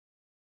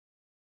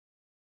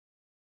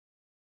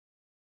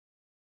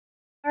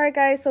Alright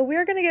guys, so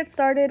we're going to get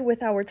started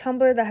with our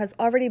tumbler that has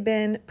already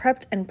been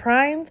prepped and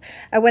primed.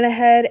 I went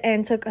ahead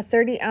and took a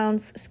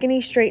 30-ounce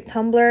skinny straight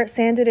tumbler,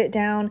 sanded it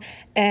down,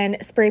 and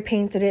spray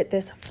painted it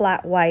this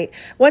flat white.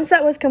 Once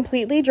that was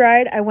completely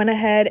dried, I went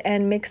ahead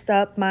and mixed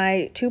up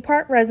my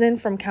 2-part resin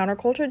from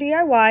Counterculture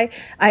DIY.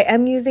 I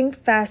am using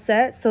fast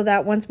set so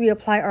that once we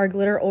apply our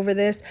glitter over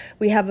this,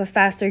 we have a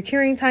faster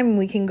curing time and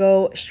we can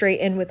go straight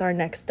in with our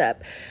next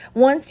step.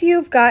 Once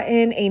you've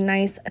gotten a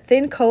nice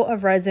thin coat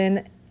of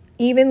resin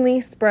evenly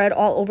spread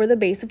all over the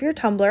base of your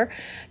tumbler,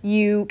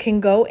 you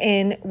can go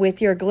in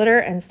with your glitter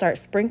and start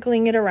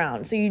sprinkling it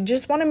around. So you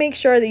just want to make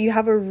sure that you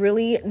have a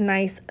really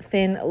nice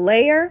thin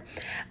layer.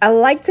 I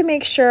like to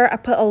make sure I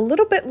put a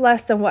little bit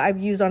less than what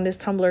I've used on this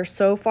tumbler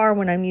so far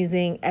when I'm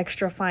using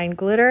extra fine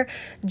glitter,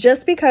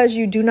 just because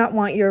you do not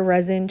want your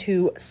resin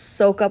to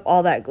soak up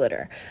all that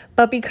glitter.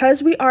 But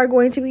because we are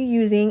going to be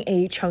using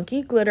a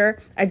chunky glitter,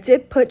 I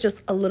did put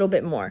just a little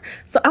bit more.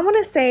 So I want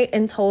to say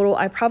in total,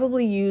 I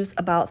probably used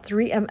about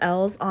 3 ml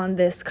on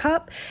this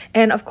cup.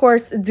 And of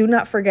course, do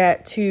not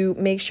forget to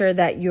make sure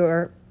that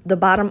the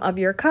bottom of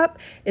your cup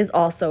is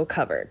also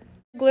covered.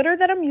 The glitter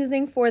that I'm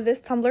using for this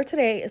tumbler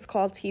today is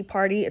called Tea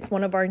Party. It's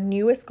one of our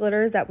newest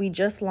glitters that we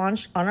just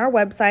launched on our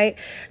website.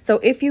 So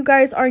if you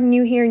guys are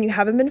new here and you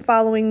haven't been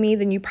following me,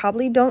 then you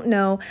probably don't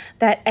know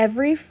that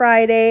every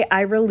Friday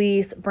I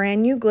release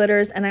brand new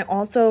glitters, and I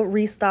also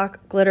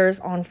restock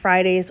glitters on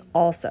Fridays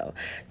also.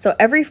 So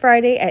every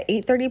Friday at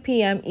 8:30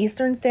 p.m.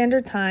 Eastern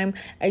Standard Time,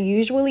 I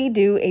usually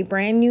do a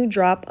brand new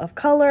drop of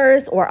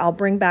colors, or I'll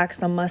bring back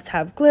some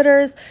must-have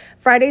glitters.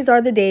 Fridays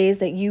are the days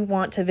that you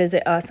want to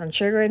visit us on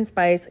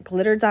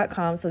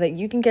sugarandspiceglitter.com so that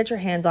you can get your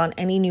hands on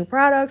any new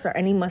products or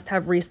any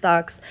must-have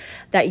restocks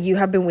that you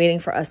have been waiting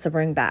for us to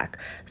bring back.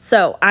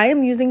 So I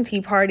am using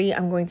Tea Party.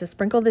 I'm going to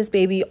sprinkle this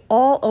baby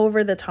all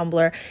over the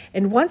tumbler.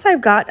 And once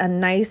I've got a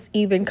nice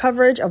even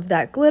coverage of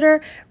that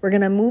glitter, we're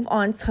going to move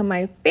on to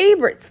my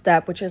favorite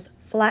step, which is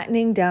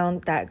flattening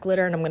down that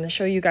glitter. And I'm going to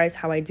show you guys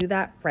how I do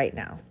that right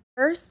now.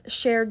 First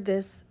shared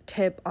this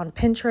tip on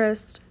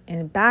Pinterest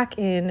and back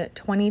in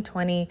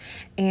 2020,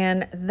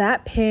 and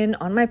that pin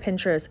on my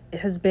Pinterest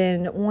has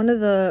been one of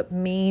the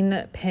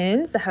main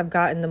pins that have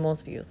gotten the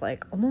most views.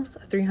 Like almost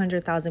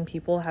 300,000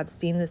 people have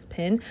seen this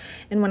pin,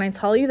 and when I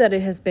tell you that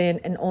it has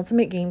been an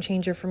ultimate game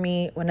changer for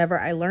me whenever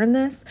I learn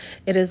this,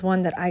 it is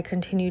one that I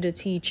continue to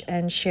teach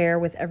and share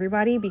with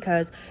everybody,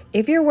 because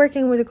if you're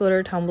working with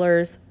glitter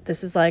tumblers,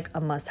 this is like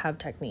a must-have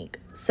technique.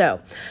 So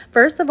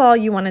first of all,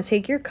 you want to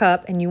take your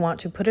cup and you want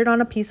to put it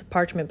on a piece of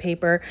parchment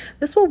paper.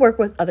 This will work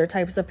with other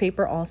types of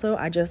paper also.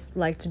 I just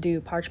like to do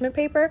parchment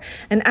paper.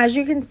 And as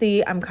you can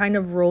see, I'm kind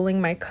of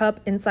rolling my cup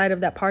inside of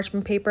that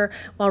parchment paper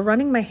while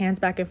running my hands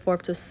back and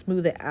forth to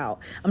smooth it out.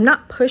 I'm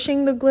not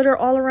pushing the glitter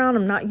all around.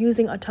 I'm not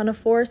using a ton of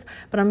force,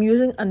 but I'm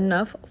using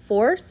enough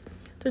force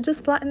to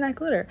just flatten that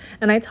glitter.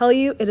 And I tell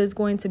you, it is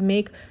going to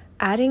make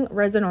adding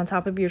resin on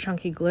top of your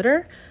chunky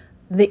glitter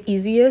the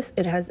easiest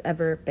it has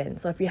ever been.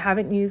 So if you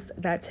haven't used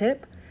that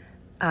tip,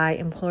 I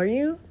implore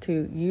you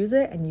to use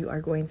it and you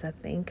are going to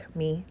thank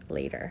me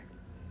later.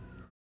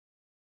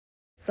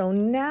 So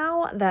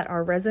now that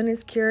our resin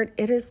is cured,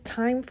 it is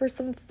time for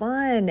some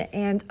fun,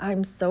 and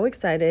I'm so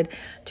excited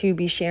to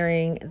be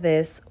sharing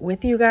this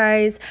with you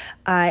guys.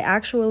 I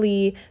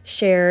actually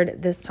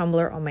shared this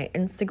tumbler on my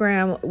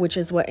Instagram, which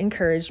is what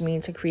encouraged me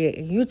to create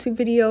a YouTube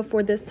video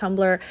for this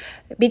tumbler,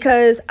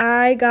 because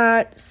I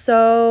got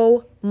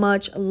so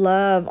much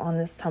love on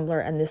this tumbler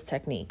and this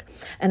technique.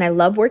 And I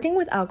love working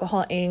with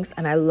alcohol inks,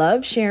 and I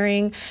love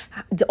sharing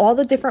all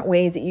the different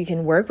ways that you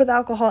can work with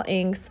alcohol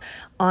inks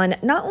on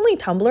not only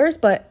tumblers,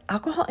 but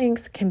alcohol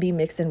inks can be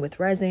mixed in with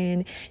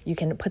resin. You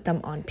can put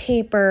them on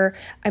paper.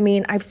 I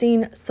mean, I've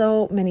seen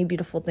so many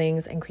beautiful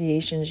things and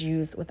creations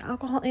used with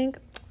alcohol ink.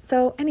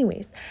 So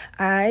anyways,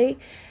 I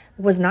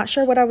was not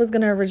sure what I was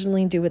going to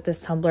originally do with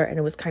this tumbler, and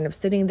it was kind of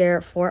sitting there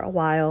for a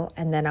while,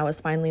 and then I was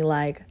finally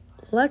like,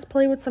 let's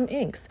play with some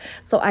inks.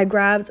 So I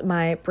grabbed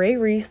my Bray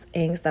Reese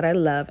inks that I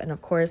love, and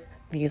of course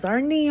these are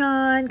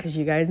neon, because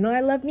you guys know I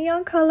love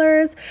neon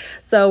colors.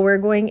 So we're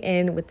going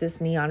in with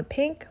this neon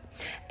pink,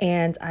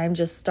 and I'm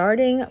just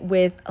starting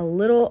with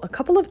a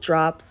couple of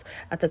drops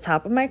at the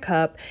top of my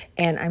cup,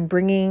 and I'm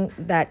bringing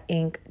that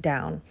ink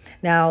down.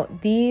 Now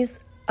these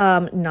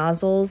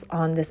nozzles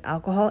on this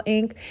alcohol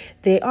ink,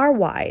 they are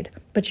wide,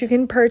 but you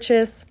can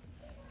purchase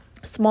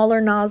smaller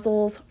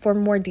nozzles for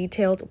more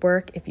detailed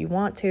work if you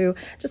want to.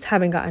 Just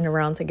haven't gotten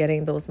around to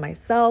getting those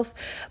myself,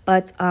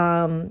 but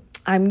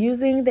I'm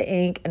using the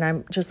ink and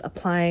I'm just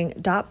applying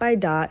dot by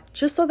dot,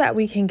 just so that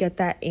we can get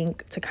that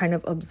ink to kind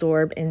of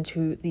absorb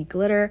into the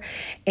glitter.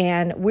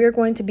 And we're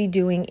going to be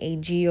doing a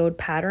geode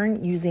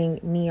pattern using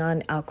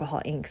neon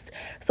alcohol inks.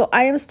 So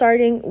I am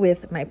starting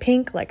with my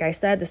pink. Like I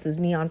said, this is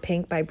Neon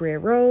Pink by Bray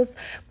Reese,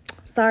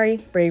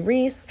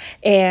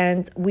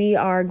 and we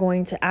are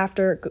going to,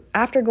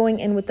 after going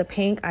in with the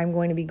pink, I'm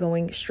going to be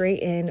going straight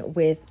in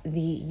with the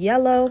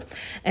yellow.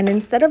 And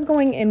instead of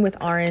going in with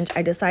orange,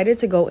 I decided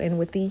to go in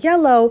with the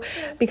yellow,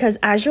 because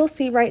as you'll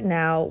see right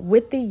now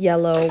with the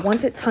yellow,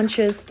 once it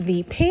touches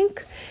the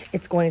pink,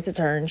 it's going to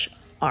turn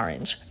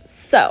orange.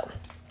 So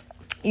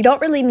you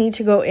don't really need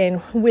to go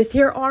in with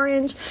your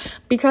orange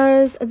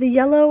because the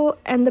yellow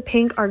and the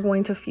pink are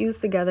going to fuse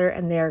together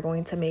and they are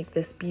going to make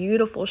this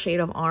beautiful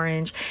shade of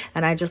orange.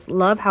 And I just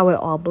love how it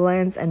all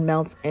blends and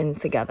melts in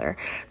together.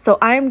 So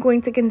I am going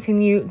to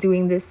continue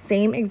doing this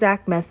same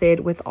exact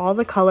method with all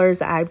the colors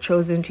that I've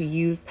chosen to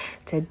use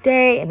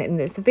today and in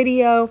this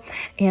video.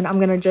 And I'm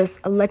going to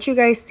just let you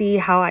guys see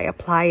how I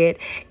apply it.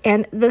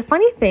 And the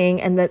funny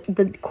thing and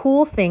the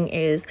cool thing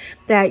is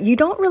that you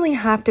don't really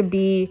have to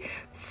be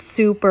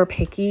super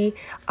picky. You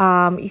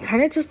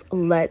kind of just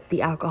let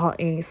the alcohol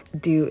inks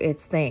do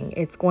its thing.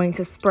 It's going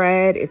to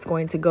spread, it's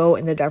going to go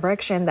in the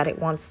direction that it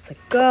wants to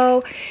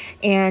go,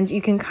 and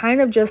you can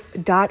kind of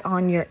just dot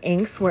on your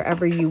inks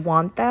wherever you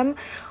want them.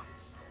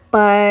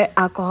 But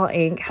alcohol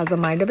ink has a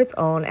mind of its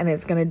own and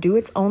it's going to do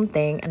its own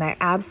thing, and I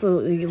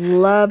absolutely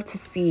love to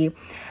see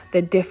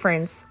the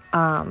difference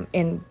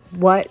in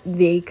what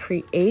they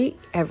create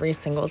every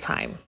single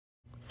time.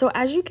 So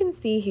as you can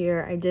see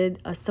here, I did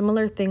a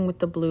similar thing with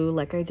the blue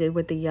like I did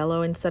with the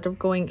yellow. Instead of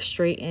going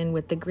straight in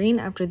with the green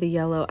after the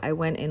yellow, I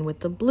went in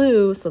with the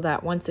blue so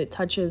that once it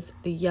touches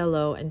the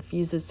yellow and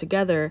fuses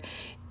together,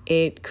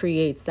 it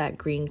creates that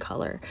green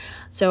color.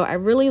 So I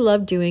really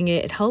love doing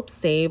it. It helps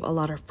save a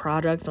lot of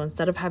products. So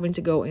instead of having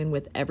to go in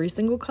with every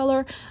single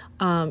color,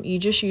 you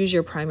just use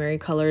your primary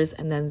colors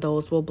and then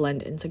those will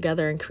blend in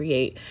together and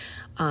create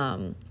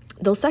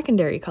those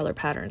secondary color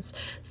patterns.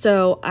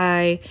 So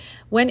I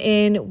went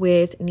in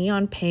with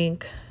neon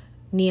pink,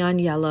 neon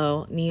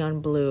yellow,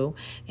 neon blue,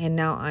 and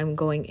now I'm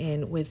going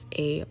in with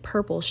a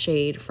purple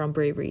shade from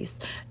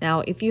Braveries. Now,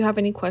 if you have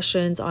any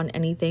questions on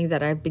anything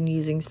that I've been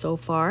using so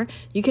far,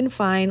 you can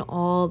find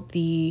all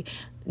the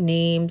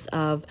names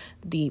of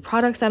the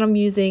products that I'm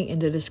using in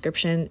the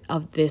description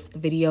of this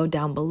video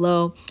down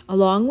below,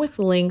 along with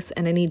links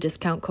and any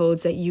discount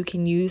codes that you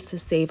can use to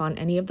save on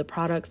any of the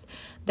products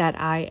that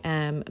I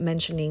am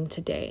mentioning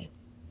today.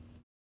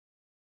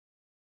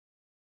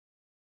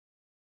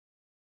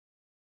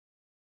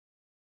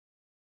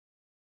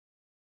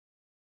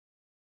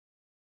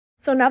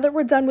 So now that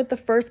we're done with the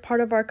first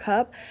part of our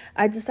cup,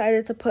 I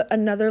decided to put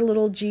another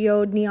little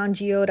geode, neon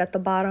geode at the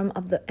bottom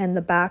of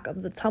the back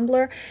of the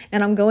tumbler.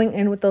 And I'm going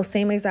in with those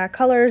same exact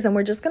colors. And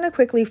we're just going to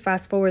quickly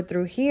fast forward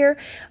through here.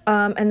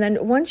 And then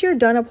once you're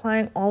done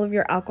applying all of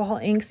your alcohol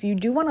inks, you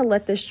do want to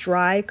let this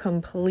dry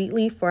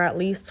completely for at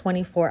least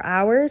 24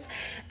 hours.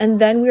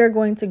 And then we are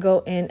going to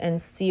go in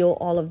and seal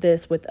all of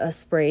this with a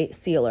spray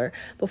sealer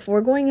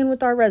before going in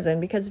with our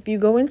resin. Because if you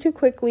go in too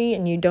quickly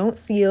and you don't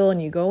seal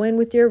and you go in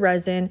with your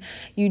resin,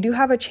 you do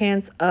have a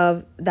chance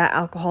of that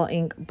alcohol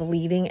ink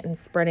bleeding and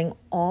spreading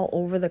all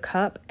over the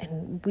cup,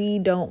 and we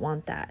don't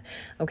want that.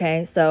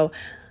 Okay, so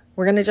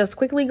we're going to just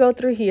quickly go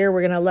through here.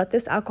 We're going to let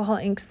this alcohol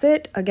ink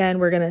sit. Again,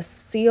 we're going to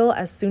seal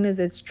as soon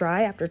as it's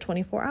dry after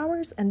 24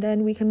 hours, and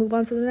then we can move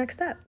on to the next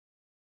step.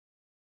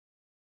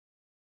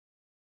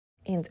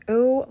 And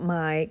oh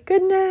my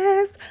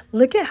goodness,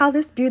 look at how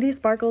this beauty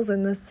sparkles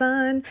in the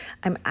sun.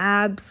 I'm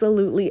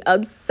absolutely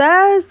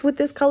obsessed with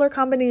this color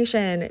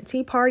combination.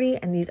 Tea Party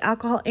and these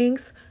alcohol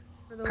inks.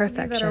 Perfection. For those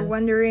of you that are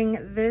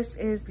wondering, this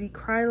is the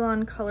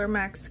Krylon Color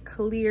Max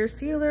Clear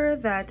Sealer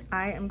that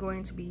I am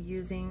going to be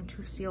using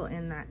to seal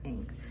in that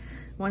ink.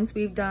 Once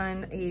we've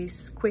done a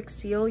quick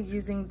seal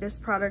using this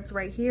product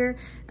right here,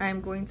 I'm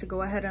going to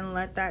go ahead and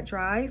let that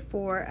dry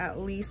for at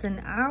least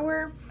an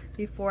hour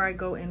before I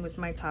go in with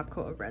my top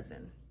coat of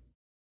resin.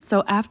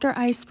 So after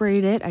I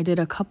sprayed it, I did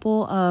a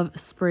couple of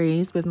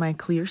sprays with my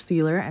clear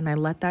sealer and I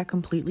let that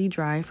completely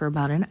dry for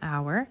about an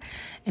hour.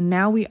 And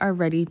now we are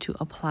ready to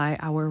apply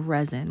our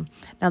resin.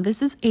 Now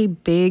this is a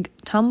big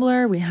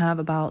tumbler. We have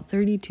about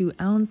 32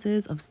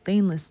 ounces of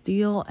stainless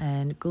steel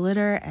and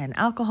glitter and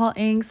alcohol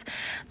inks.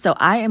 So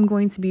I am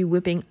going to be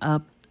whipping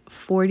up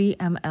 40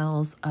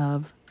 mLs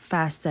of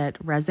Fast Set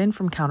resin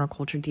from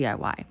Counterculture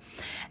DIY.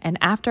 And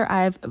after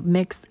I've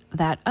mixed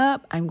that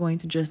up, I'm going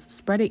to just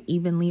spread it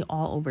evenly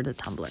all over the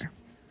tumbler.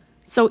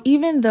 So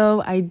even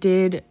though I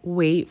did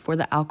wait for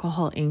the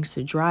alcohol inks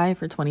to dry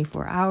for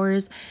 24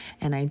 hours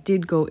and I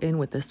did go in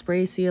with the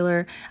spray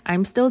sealer,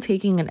 I'm still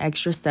taking an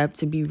extra step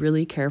to be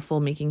really careful,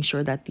 making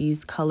sure that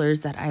these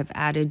colors that I've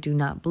added do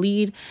not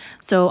bleed.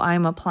 So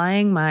I'm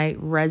applying my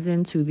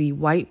resin to the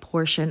white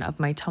portion of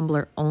my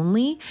tumbler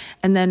only.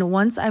 And then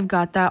once I've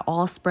got that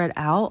all spread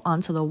out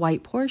onto the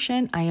white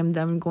portion, I am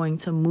then going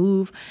to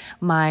move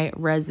my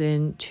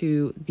resin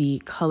to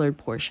the colored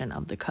portion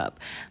of the cup.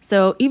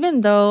 So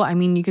even though, I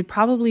mean, you could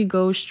probably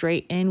go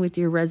straight in with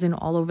your resin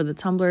all over the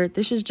tumbler,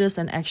 this is just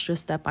an extra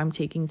step I'm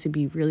taking to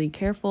be really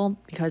careful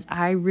because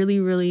I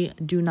really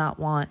do not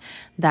want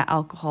that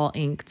alcohol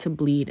ink to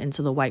bleed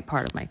into the white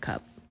part of my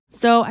cup.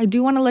 So I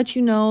do want to let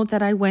you know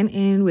that I went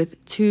in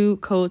with 2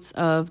 coats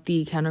of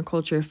the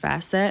Counterculture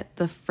Fast Set.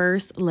 The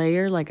first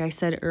layer, like I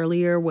said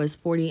earlier, was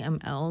 40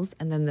 mLs,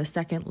 and then the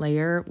second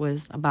layer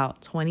was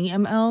about 20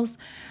 mLs.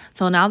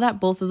 So now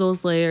that both of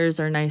those layers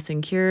are nice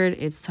and cured,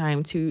 it's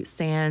time to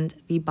sand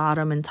the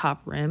bottom and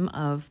top rim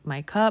of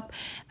my cup,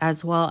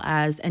 as well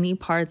as any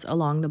parts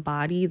along the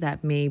body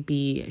that may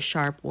be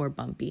sharp or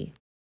bumpy.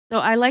 So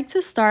I like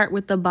to start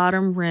with the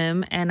bottom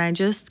rim, and I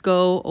just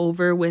go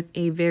over with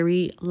a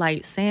very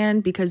light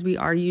sand because we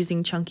are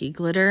using chunky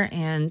glitter,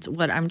 and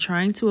what I'm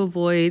trying to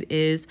avoid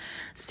is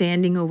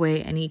sanding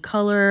away any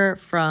color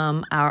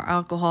from our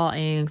alcohol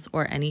inks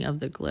or any of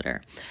the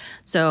glitter.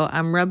 So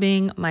I'm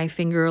rubbing my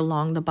finger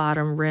along the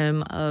bottom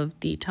rim of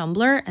the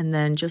tumbler and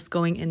then just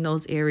going in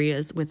those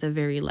areas with a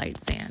very light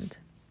sand.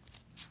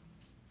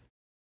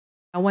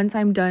 Now, once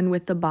I'm done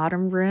with the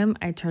bottom rim,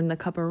 I turn the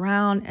cup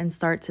around and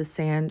start to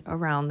sand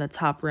around the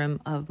top rim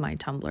of my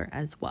tumbler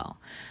as well.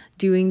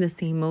 Doing the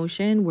same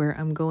motion where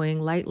I'm going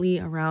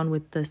lightly around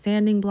with the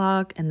sanding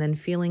block and then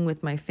feeling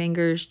with my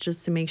fingers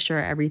just to make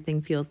sure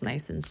everything feels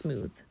nice and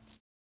smooth.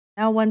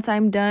 Now, once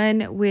I'm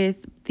done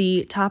with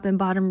the top and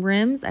bottom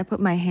rims, I put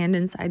my hand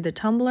inside the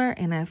tumbler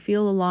and I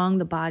feel along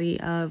the body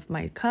of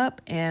my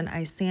cup and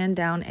I sand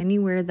down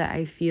anywhere that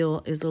I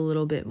feel is a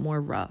little bit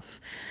more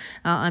rough.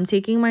 I'm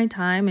taking my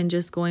time and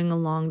just going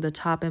along the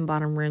top and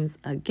bottom rims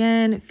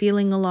again,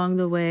 feeling along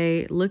the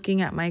way,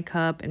 looking at my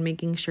cup and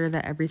making sure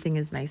that everything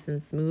is nice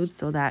and smooth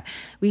so that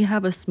we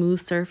have a smooth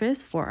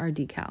surface for our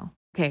decal.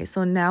 Okay,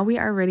 so now we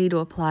are ready to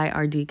apply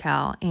our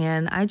decal,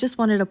 and I just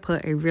wanted to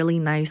put a really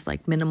nice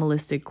like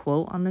minimalistic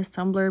quote on this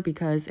tumbler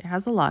because it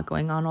has a lot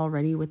going on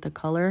already with the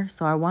color,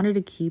 so I wanted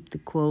to keep the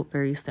quote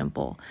very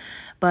simple.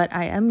 But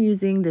I am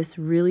using this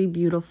really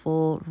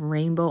beautiful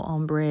rainbow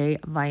ombre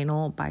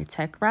vinyl by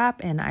Teckwrap,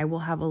 and I will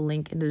have a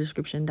link in the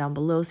description down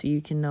below so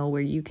you can know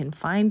where you can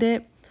find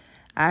it.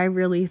 I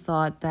really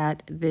thought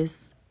that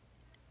this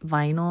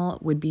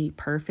vinyl would be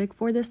perfect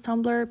for this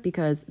tumbler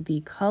because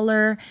the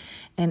color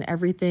and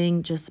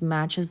everything just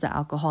matches the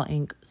alcohol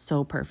ink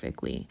so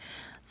perfectly.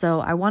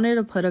 So I wanted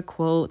to put a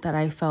quote that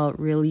I felt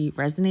really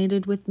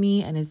resonated with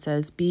me, and it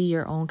says, "Be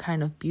your own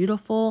kind of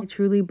beautiful." I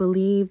truly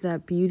believe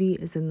that beauty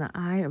is in the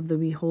eye of the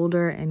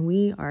beholder, and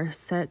we are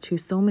set to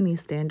so many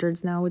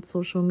standards now with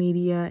social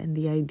media and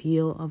the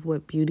ideal of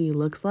what beauty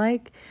looks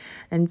like.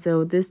 And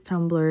so this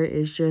tumbler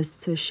is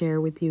just to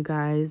share with you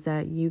guys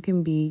that you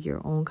can be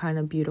your own kind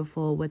of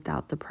beautiful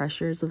without the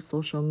pressures of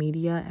social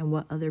media and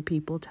what other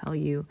people tell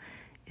you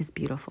is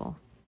beautiful.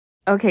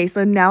 Okay,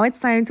 so now it's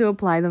time to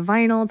apply the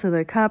vinyl to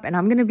the cup, and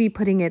I'm going to be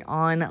putting it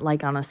on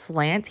like on a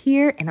slant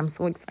here, and I'm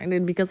so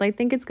excited because I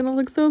think it's going to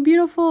look so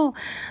beautiful.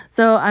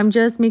 So I'm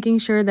just making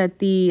sure that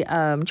the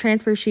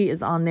transfer sheet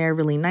is on there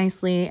really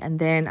nicely, and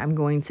then I'm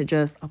going to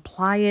just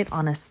apply it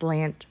on a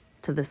slant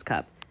to this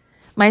cup.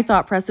 My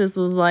thought process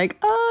was like,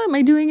 oh, am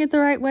I doing it the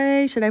right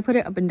way? Should I put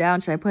it up and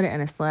down? Should I put it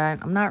in a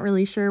slant? I'm not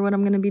really sure what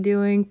I'm going to be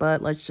doing,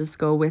 but let's just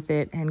go with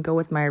it and go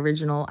with my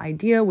original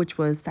idea, which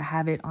was to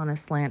have it on a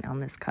slant on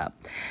this cup.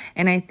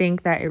 And I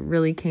think that it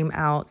really came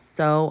out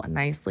so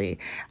nicely.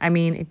 I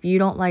mean, if you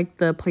don't like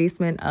the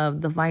placement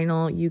of the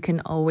vinyl, you can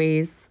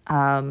always,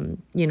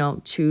 you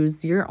know,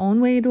 choose your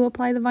own way to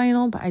apply the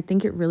vinyl, but I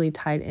think it really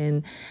tied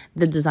in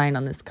the design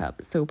on this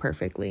cup so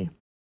perfectly.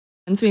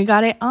 Once we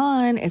got it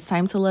on, it's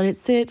time to let it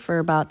sit for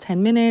about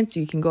 10 minutes.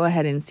 You can go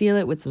ahead and seal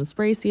it with some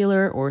spray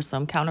sealer or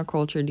some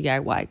Counterculture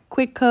DIY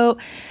quick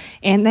coat,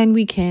 and then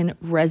we can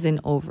resin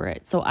over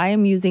it. So I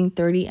am using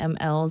 30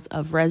 ml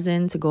of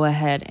resin to go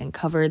ahead and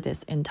cover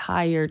this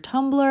entire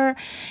tumbler,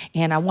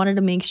 and I wanted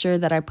to make sure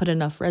that I put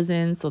enough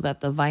resin so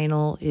that the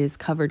vinyl is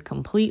covered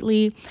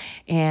completely.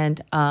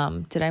 And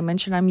did I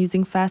mention I'm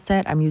using Fast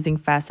Set? I'm using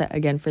Fast Set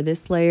again for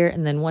this layer,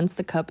 and then once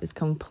the cup is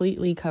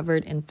completely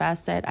covered in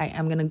Fast Set, I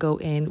am going to go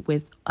in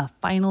with a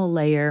final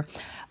layer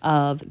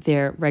of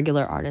their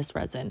regular artist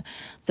resin.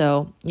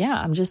 So yeah,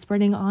 I'm just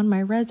spreading on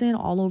my resin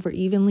all over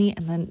evenly,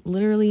 and then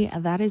literally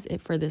that is it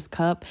for this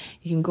cup.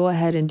 You can go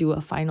ahead and do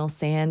a final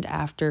sand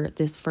after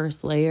this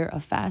first layer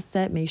of Fast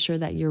Set. Make sure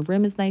that your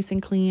rim is nice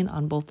and clean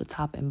on both the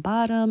top and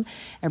bottom.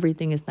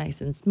 Everything is nice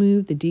and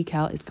smooth. The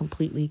decal is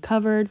completely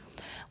covered.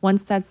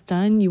 Once that's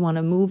done, you want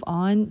to move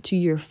on to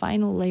your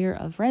final layer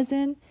of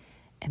resin,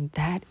 and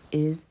that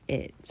is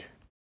it.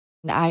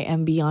 And I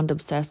am beyond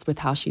obsessed with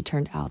how she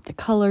turned out. The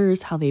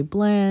colors, how they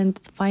blend,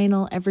 the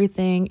vinyl,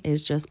 everything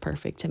is just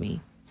perfect to me.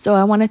 So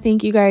I want to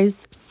thank you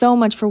guys so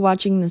much for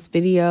watching this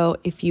video.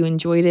 If you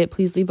enjoyed it,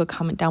 please leave a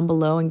comment down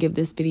below and give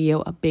this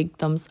video a big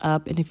thumbs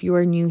up. And if you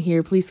are new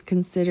here, please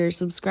consider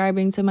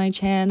subscribing to my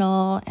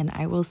channel, and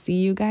I will see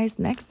you guys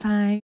next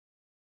time.